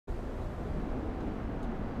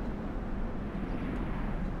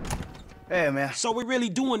Hey, man. So we really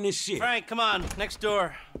doing this shit? Frank, come on. Next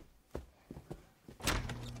door.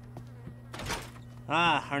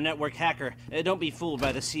 Ah, our network hacker. Don't be fooled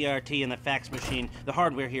by the CRT and the fax machine. The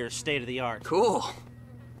hardware here is state-of-the-art. Cool.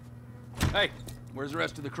 Hey, where's the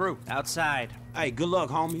rest of the crew? Outside. Hey, good luck,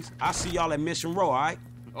 homies. I'll see y'all at Mission Row, all right?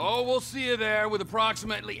 Oh, we'll see you there with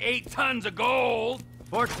approximately 8 tons of gold.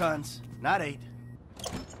 4 tons, not 8.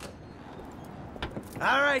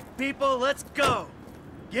 All right, people, let's go.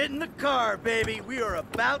 Get in the car, baby. We are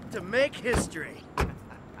about to make history.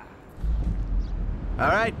 All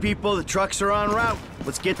right, people, the trucks are en route.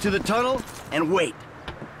 Let's get to the tunnel and wait.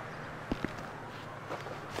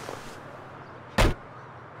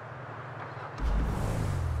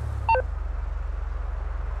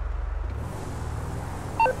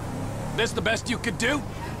 This the best you could do?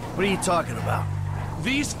 What are you talking about?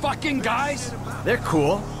 These fucking guys? They're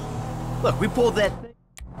cool. Look, we pulled that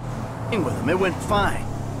thing with them. It went fine.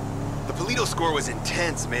 The Polito score was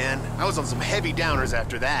intense, man. I was on some heavy downers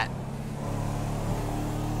after that.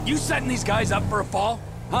 You setting these guys up for a fall?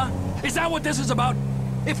 Huh? Is that what this is about?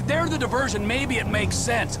 If they're the diversion, maybe it makes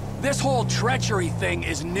sense. This whole treachery thing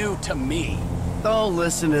is new to me. Don't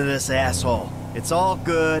listen to this asshole. It's all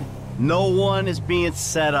good. No one is being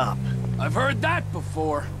set up. I've heard that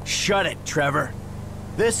before. Shut it, Trevor.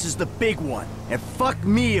 This is the big one. And fuck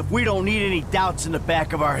me if we don't need any doubts in the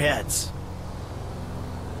back of our heads.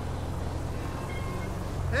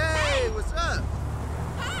 Hey, what's up?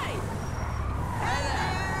 Hi!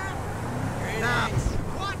 Very nice.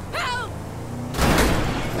 What? Help!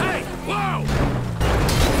 Hey, whoa!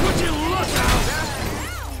 Would you look out?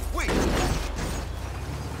 Wait,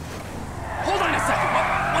 Hold on a second.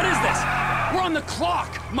 What is this? We're on the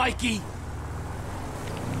clock, Mikey.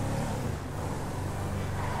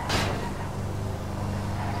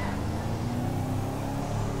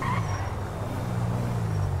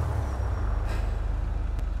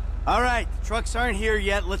 All right, the trucks aren't here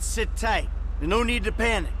yet. Let's sit tight. There's no need to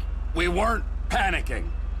panic. We weren't panicking.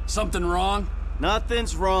 Something wrong?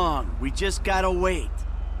 Nothing's wrong. We just gotta wait.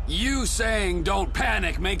 You saying don't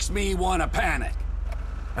panic makes me want to panic.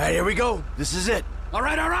 All right, here we go. This is it. All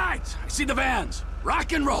right, all right. I see the vans.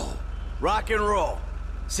 Rock and roll. Rock and roll.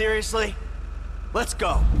 Seriously? Let's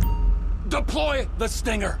go. Deploy the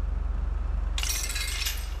Stinger.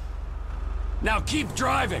 Now keep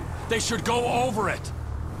driving. They should go over it.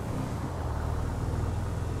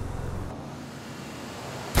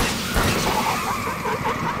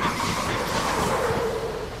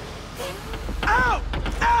 Out!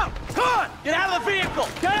 Out! Come on! Get out of the vehicle!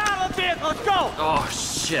 Get out of the vehicle! Let's go! Oh,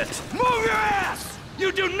 shit. Move your ass!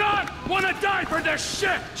 You do not want to die for this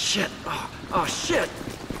shit! Shit. Oh, shit.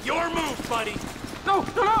 Your move, buddy. No,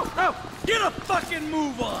 no, no, no! Get a fucking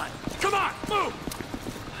move on! Come on, move!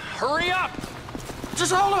 Hurry up!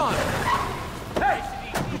 Just hold on! Hey!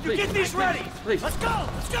 You get these ready! Please. Let's go!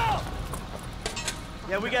 Let's go!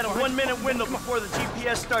 Yeah, we got a 1-minute window before the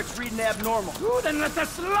GPS starts reading abnormal. Ooh, then let the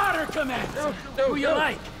slaughter commence! Who you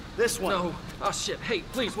like? This one. No. Oh, shit. Hey,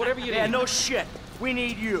 please, whatever you Yeah, need. no shit. We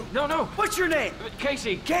need you. No, no. What's your name?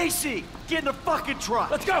 Casey. Casey! Get in the fucking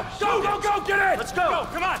truck! Let's go! Go, go, go! Get in! Let's go!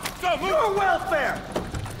 Come on! Go, move! Your welfare!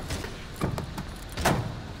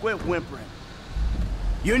 Quit whimpering.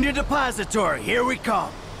 Union Depository, here we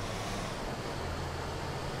come.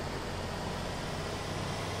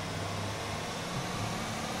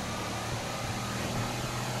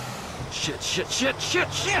 Shit, shit, shit,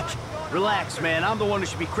 shit, shit! Relax, man. I'm the one who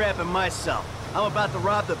should be crapping myself. I'm about to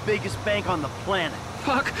rob the biggest bank on the planet.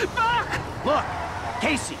 Fuck! Fuck! Look,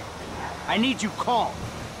 Casey, I need you calm.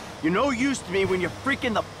 You're no use to me when you're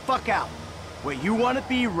freaking the fuck out. Where you want to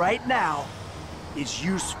be right now is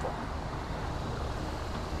useful.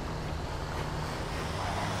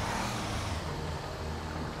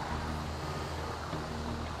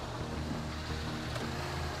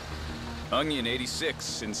 Onion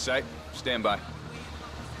 86 in sight. Stand by.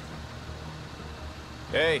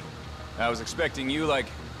 Hey, I was expecting you like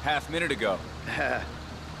half minute ago.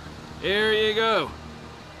 Here you go.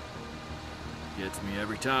 Gets me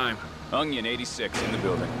every time. Onion 86 in the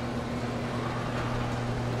building.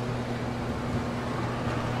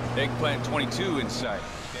 Eggplant 22 in sight.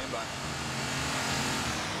 Stand by.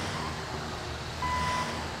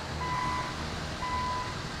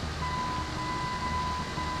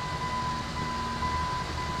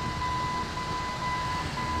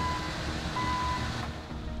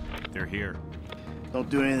 They're here. Don't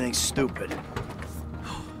do anything stupid.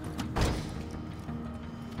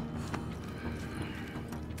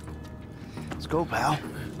 Let's go, pal.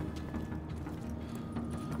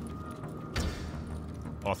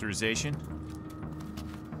 Authorization?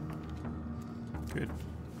 Good.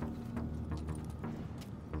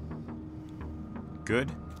 Good?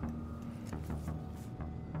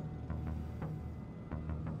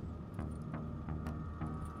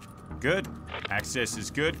 Good. Access is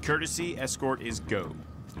good. Courtesy escort is go.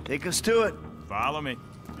 Take us to it. Follow me.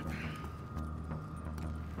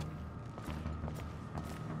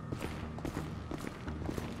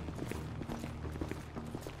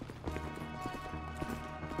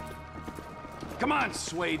 Come on,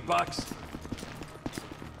 suede bucks.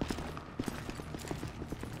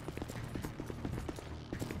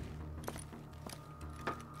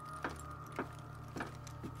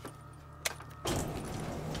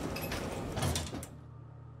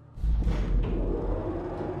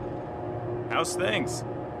 How's things?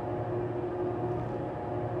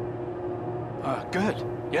 Good.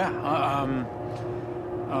 Yeah,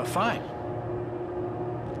 fine.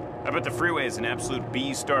 I bet the freeway is an absolute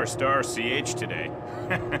B****CH today.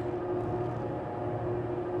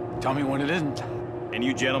 Tell me when it isn't. And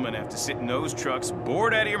you gentlemen have to sit in those trucks,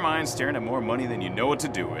 bored out of your minds, staring at more money than you know what to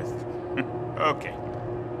do with. Okay.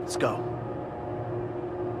 Let's go.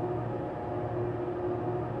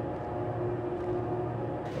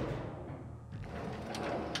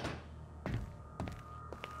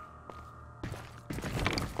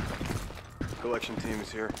 Collection team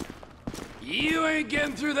is here. You ain't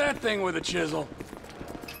getting through that thing with a chisel.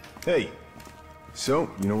 Hey, so,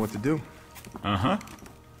 you know what to do? Uh-huh.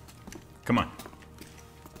 Come on.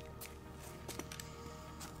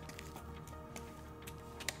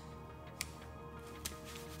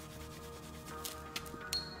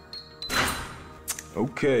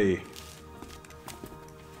 Okay.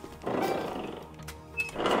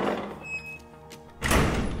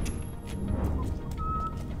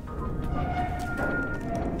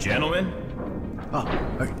 Gentlemen? Oh,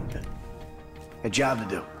 okay. A job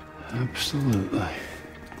to do. Absolutely.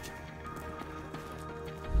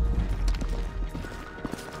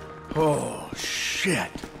 Oh, shit.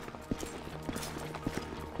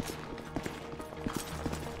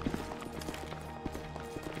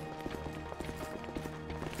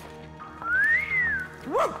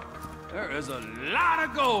 Woo! There is a lot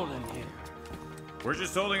of gold in here. We're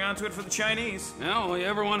just holding on to it for the Chinese. Now, you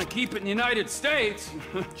ever want to keep it in the United States?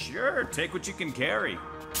 Sure, take what you can carry.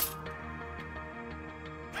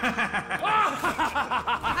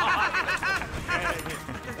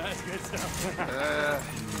 That's good stuff.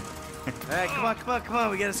 All right, come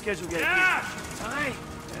on. We got a schedule. We gotta Yeah! Tight.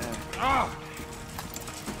 Oh.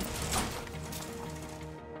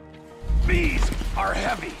 These are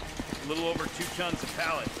heavy. A little over 2 tons a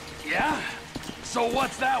pallet. Yeah? So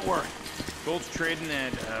what's that worth? Gold's trading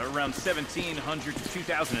at around 1,700 to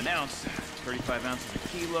 2,000 an ounce. 35 ounces a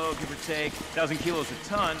kilo, give or take. 1,000 kilos a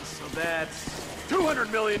ton, so that's... $200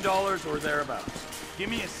 million or thereabouts. Give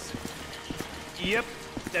me a... Yep,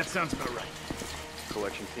 that sounds about right.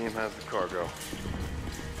 Collection team has the cargo.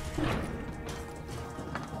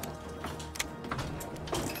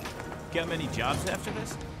 Got many jobs after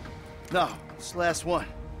this? No, it's the last one.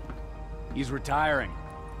 He's retiring.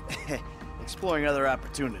 Exploring other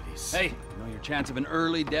opportunities. Hey, you know your chance of an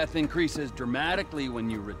early death increases dramatically when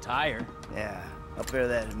you retire. Yeah, I'll bear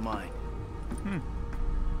that in mind.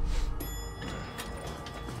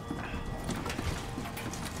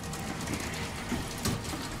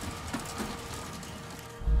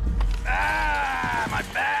 Ah, my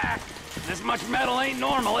back! This much metal ain't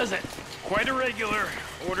normal, is it? Quite irregular.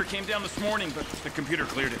 Order came down this morning, but the computer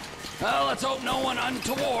cleared it. Well, let's hope no one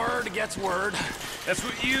untoward gets word. That's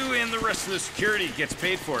what you and the rest of the security gets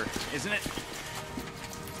paid for, isn't it?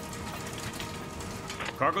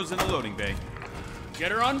 Cargo's in the loading bay.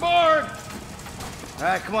 Get her on board! All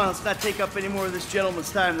right, come on. Let's not take up any more of this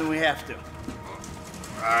gentleman's time than we have to.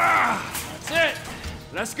 That's it!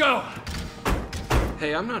 Let's go!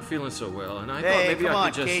 Hey, I'm not feeling so well, and I thought Hey, maybe come I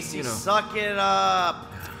on, could just, Casey. you know... Suck it up.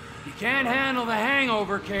 You can't handle the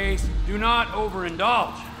hangover, Case. Do not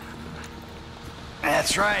overindulge.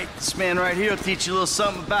 That's right. This man right here will teach you a little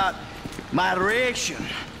something about moderation.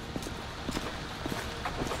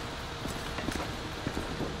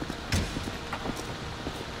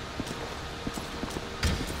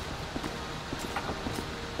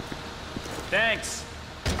 Thanks.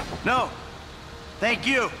 No. Thank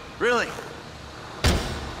you. Really.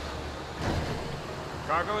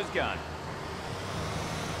 Cargo is gone.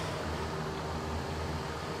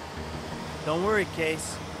 Don't worry,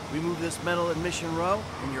 Case. We move this metal at Mission Row,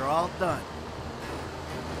 and you're all done.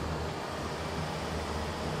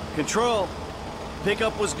 Control.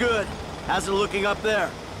 Pickup was good. How's it looking up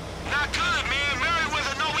there? Not good, man.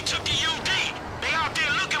 Merriweather know we took the UD. They out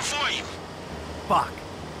there looking for you. Fuck.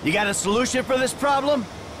 You got a solution for this problem?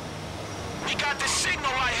 We got the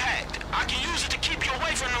signal I had. I can use it to keep you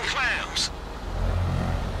away from them clowns.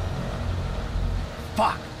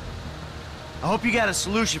 Fuck. I hope you got a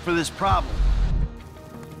solution for this problem.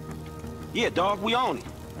 Yeah, dog, we on it.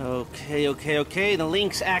 Okay. The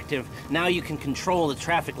link's active. Now you can control the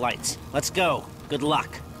traffic lights. Let's go. Good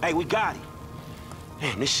luck. Hey, we got it.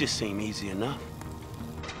 Man, this shit seem easy enough.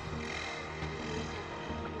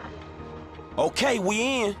 Okay,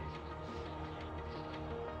 we in.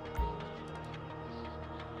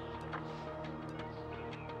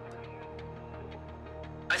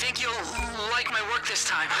 I think you'll like my work this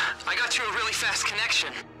time. I got you a really fast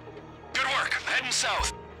connection. Good work. Heading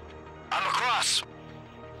south. I'm across.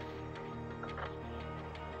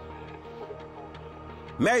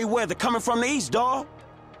 Merriweather coming from the east, dawg.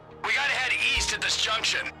 We gotta head east at this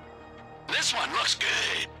junction. This one looks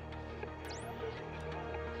good.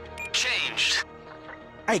 Changed.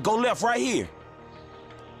 Hey, go left right here.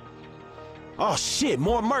 Oh, shit,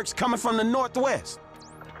 more mercs coming from the northwest.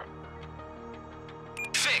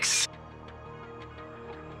 Fix.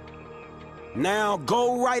 Now,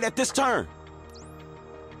 go right at this turn.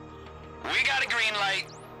 We got a green light.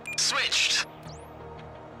 Switched.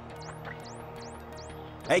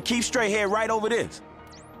 Hey, keep straight, head right over this.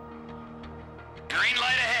 Green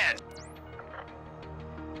light ahead.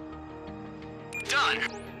 Done.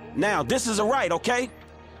 Now, this is a right, okay?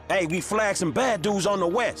 Hey, we flagged some bad dudes on the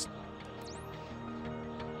west.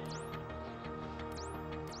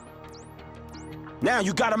 Now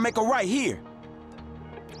you gotta make a right here.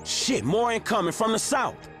 Shit, more incoming from the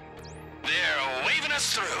south. They're waving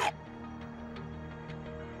us through.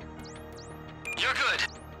 You're good.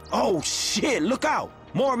 Oh, shit, look out.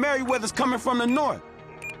 More Merriweather's coming from the north.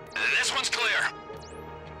 This one's clear.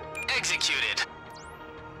 Executed.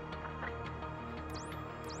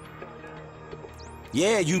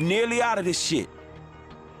 Yeah, you nearly out of this shit.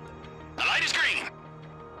 The light is green.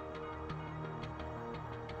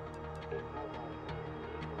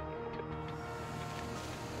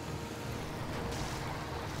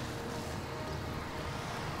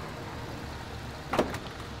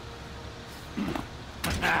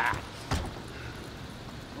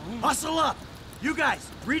 Hustle up! You guys,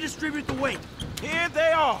 redistribute the weight. Here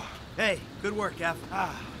they are. Hey, good work, F.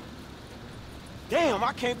 Damn,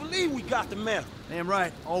 I can't believe we got the medal. Damn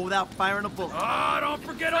right, all without firing a bullet. Oh, don't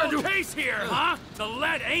forget our case here, huh? The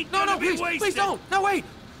lead ain't gonna be wasted. Please don't. No, wait.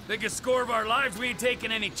 Biggest score of our lives, we ain't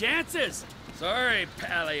taking any chances. Sorry,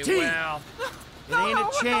 Pally. Well, It ain't a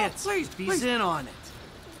chance. He's in on it.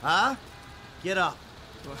 Huh? Get up.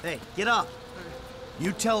 Hey, get up.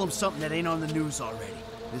 You tell him something that ain't on the news already.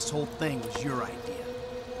 This whole thing was your idea.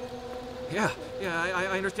 Yeah,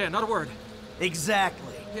 I understand. Not a word.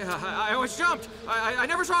 Exactly. Yeah, I was jumped. I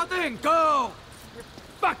never saw a thing. Go! You're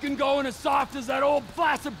fucking going as soft as that old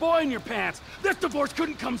flaccid boy in your pants. This divorce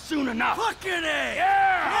couldn't come soon enough. Fucking A!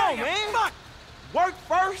 Yeah! Come on, man. Fuck. Work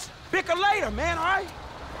first, bicker later, man, all right?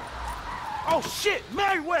 Oh, shit,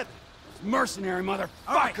 Merriweather. Mercenary motherfuckers.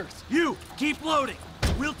 All right, you, keep loading.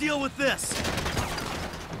 We'll deal with this.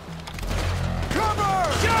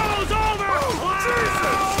 Cover! Show's over! Oh,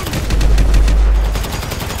 Jesus!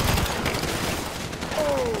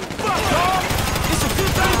 Oh, fuck, dog! It's a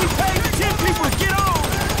good thing we paid 10 people to get on!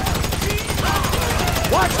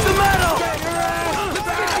 Watch the metal! Let's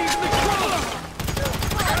get these controllers!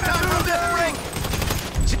 Move this ring!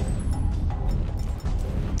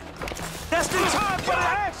 Just in time for the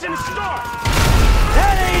action to start!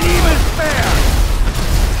 That ain't even fair!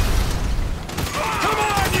 Come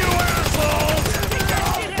on, you assholes!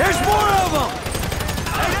 There's more of them!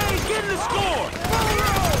 Hey, they ain't getting the score!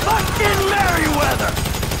 Fucking Merriweather!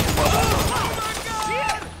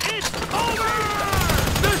 It's over!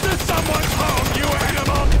 This is someone's home, you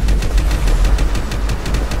animal!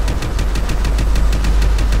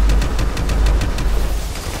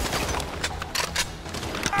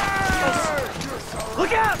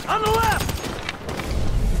 Look out! On the left!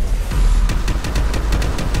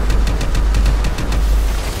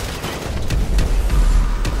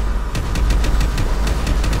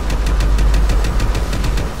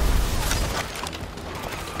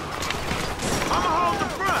 I'ma hold the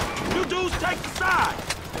front. You dudes take the side.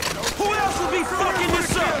 Who else will be fucking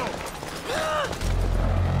this up?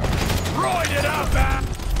 Roid it up,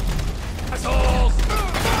 assholes!